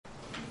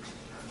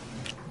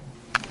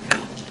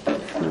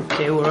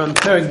Okay, we're on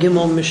Perek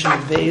Gimel Mishnah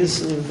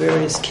Beis in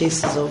various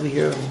cases over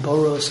here of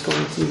Boros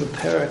going through the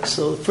Perek.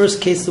 So the first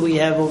case that we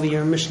have over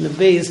here in Mishnah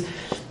Beis,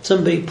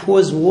 somebody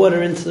pours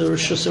water into the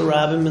Rishus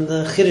Harabim, and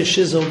the Chiddush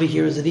is over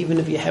here is that even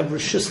if you have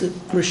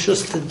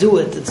Rishus to do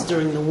it, it's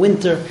during the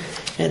winter,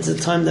 and it's a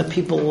time that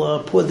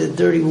people pour their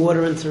dirty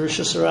water into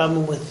Rishus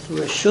Harabim with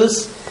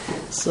Rishus.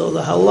 So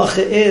the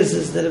halacha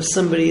is that if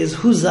somebody is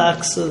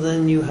huzak, so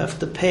then you have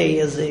to pay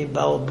as a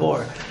Baal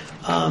Bor.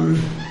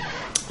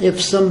 If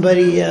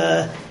somebody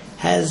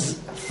has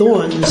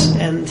thorns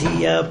and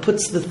he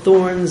puts the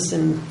thorns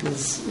in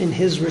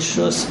his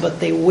rishus,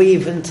 but they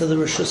wave into the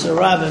Rishus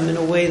Harabim in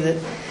a way that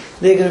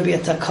they're going to be a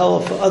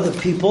takala for other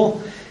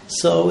people,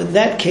 so in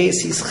that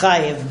case he's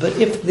chayiv. But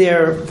if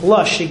they're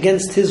flush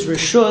against his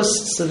rishus,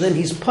 so then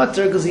he's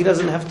pater because he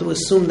doesn't have to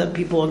assume that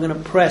people are going to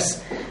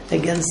press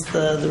against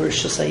the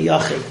rishus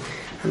hayachid.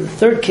 And the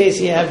third case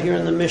you have here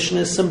in the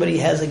Mishnah is somebody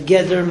has a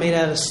geder made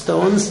out of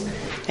stones,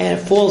 and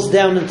it falls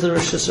down into the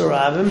Rishus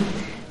Harabim,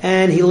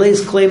 and he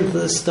lays claim to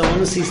the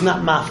stones. He's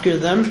not mafkir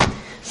them.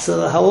 So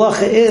the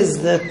halacha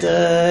is that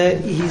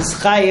he's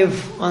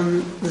chayiv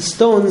on the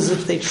stones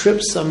if they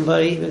trip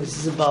somebody, because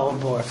he's a Baal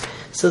Bor.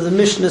 So the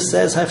Mishnah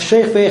says,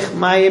 Hafshechvech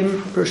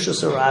mayim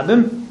Rishus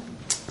Harabim.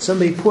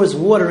 Somebody pours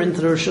water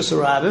into the Rishus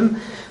Harabim,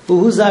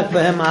 v'huzak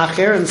b'hem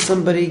acher, and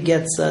somebody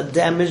gets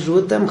damaged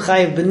with them.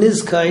 Chayiv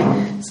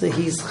b'nizkai, so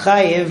he's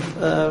chayiv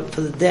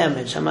for the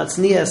damage.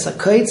 Hamatzniya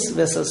sakaitz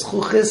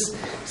v'saschuchis,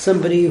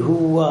 somebody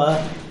who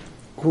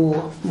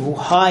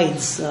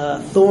hides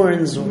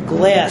thorns or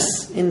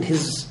glass in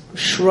his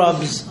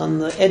shrubs on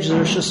the edge of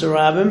the Rishus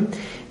Harabim,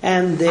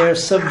 and they're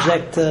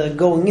subject to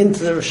going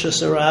into the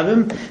Rishus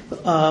Harabim.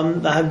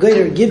 The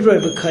hageder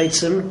gidroi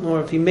b'kaitzim,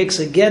 or if he makes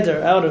a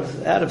geder out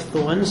of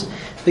thorns,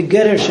 the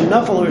geder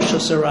shenafal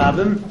Rishus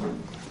Harabim,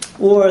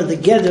 or the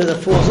geder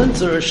that falls into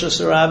the Rishus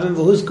Harabim,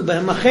 v'huzku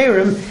b'hem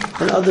acherim,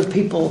 and other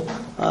people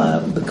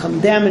become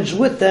damaged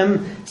with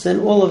them, so in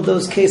all of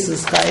those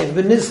cases chayiv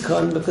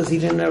b'nizkon, because he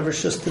didn't have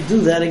rishus to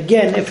do that.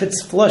 Again, if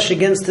it's flush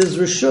against his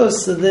rishus,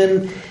 so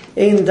then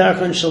ein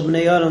darkan shel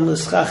bnei adam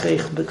l'schachich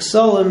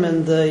b'ksolim,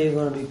 and you're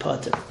going to be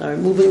pater. All right,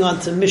 moving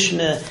on to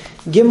Mishnah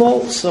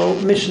Gimel. So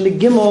Mishnah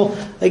Gimel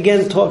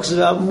again talks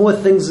about more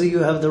things that you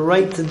have the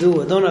right to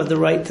do or don't have the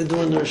right to do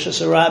in the Rishus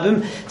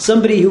Harabim.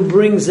 Somebody who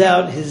brings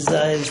out his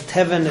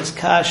teven, his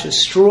kash, his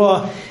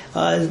straw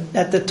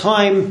at the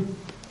time.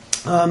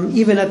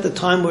 Even at the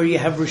time where you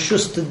have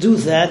rishus to do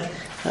that,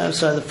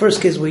 the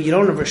first case where you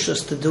don't have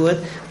rishus to do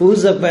it,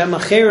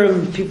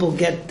 people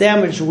get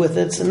damaged with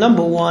it. So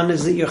number one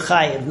is that you're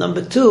chayiv.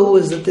 Number two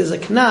is that there's a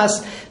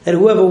knas that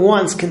whoever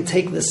wants can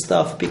take the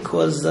stuff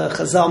because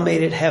Chazal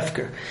made it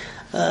hefker.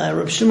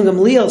 Reb Shimon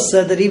Gamliel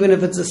said that even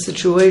if it's a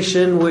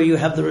situation where you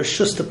have the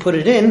rishus to put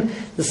it in,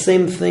 the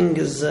same thing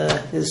is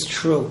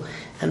true.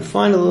 And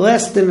finally, the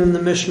last thing in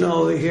the Mishnah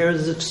over here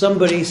is if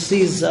somebody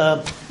sees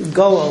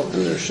Golol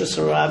in the Rishus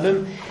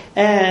Harabim,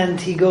 and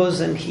he goes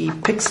and he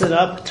picks it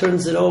up,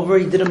 turns it over,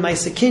 he did a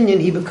Ma'aseh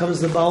Kinyan, he becomes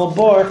the Baal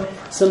Bor,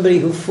 somebody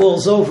who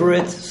falls over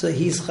it, so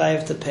he's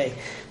chayiv to pay.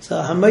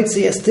 So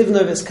Hamaitzi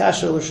Estivna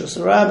V'Eskasha Rishus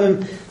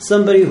Harabim,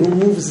 somebody who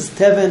moves his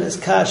teven, his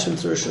kash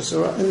into Rishus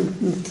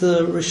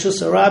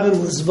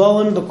Harabim with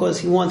zvolim because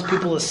he wants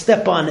people to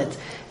step on it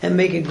and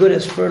make it good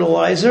as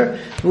fertilizer.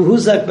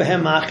 V'huzak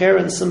b'hem acher,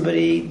 and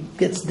somebody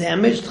gets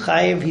damaged,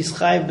 chayiv, he's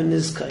chayiv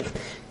b'nizkai.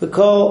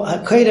 V'kol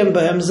hakaydem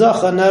b'hem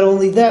zacha, not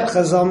only that,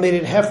 Chazal made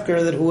it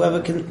hefker that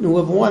whoever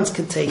wants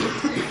can take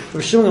it.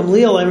 Reb Shimon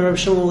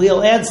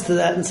Gamliel adds to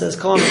that and says,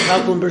 Kol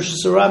ha'mekalkel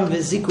b'Rishus Harabim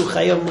v'ziku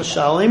chayom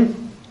l'shalim,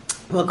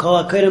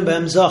 v'kol hakaydem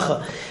b'hem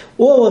zacha.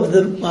 All of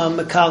the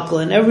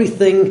mekalkel and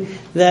everything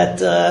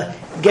that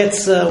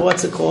gets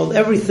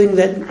everything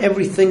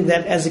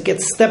that as it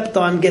gets stepped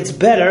on gets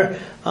better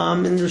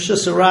in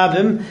Rishus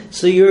Harabim.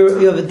 So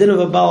you have a din of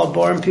a Baal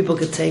Bor and people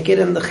could take it.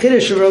 And the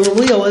Chiddush of Reb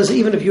Gamliel is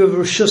even if you have a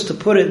rishus to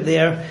put it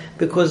there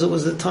because it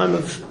was the time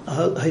of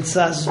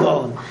Hitzas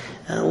Zvolim.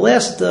 And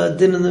last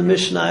din in the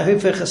Mishnah,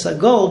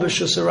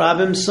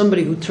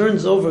 somebody who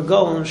turns over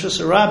Gol in Rishus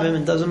Harabim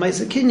and does a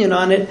Ma'aseh Kinyan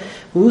on it,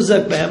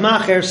 Huzak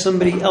b'hamacher,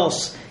 somebody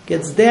else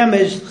gets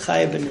damaged,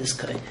 chayiv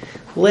b'nizkai.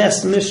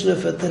 Last Mishnah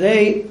for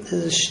today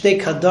is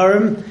Shtei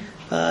Kadarim,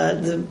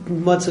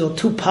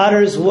 two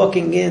potters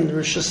walking in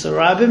Rishus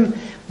Harabim.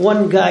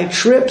 One guy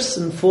trips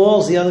and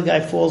falls, the other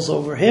guy falls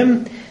over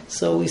him.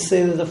 So we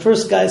say that the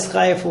first guy's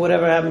chayiv for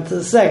whatever happened to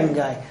the second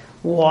guy.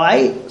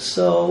 Why?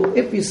 So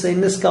if you say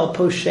Niskal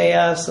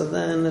Posheya, so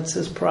then it's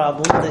his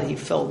problem that he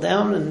fell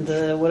down,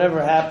 and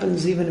whatever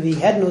happens, even if he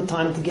had no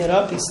time to get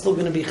up, he's still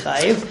going to be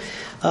chayiv.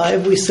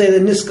 If we say the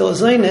Niskal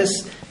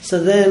Zainis,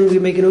 so then we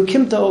make an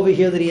ukimta over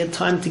here that he had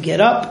time to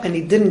get up, and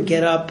he didn't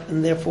get up,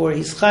 and therefore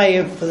he's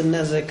chayiv for the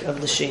nezek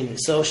of the sheni.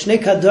 So Shnei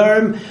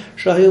Kadarim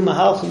Shahu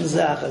Mahalchim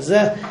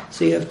Zeh.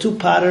 So you have two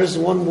potters,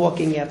 one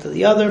walking after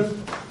the other.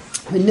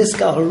 The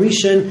Niskal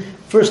Harishan,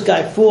 first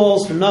guy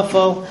falls, the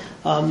Nafal.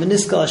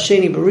 Meniskal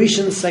Hasheni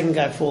Barishan, the second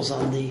guy falls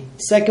on the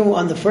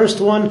first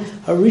one.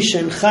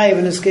 Harishan Chayev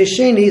and Niskei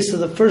Sheni, so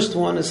the first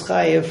one is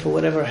Chayev for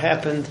whatever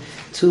happened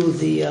to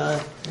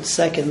the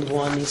second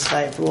one. He's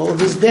Chayev for all of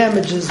his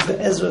damages. But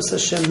Ezras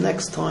Hashem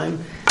next time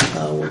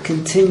we'll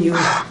continue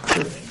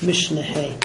with Mishnah Hay.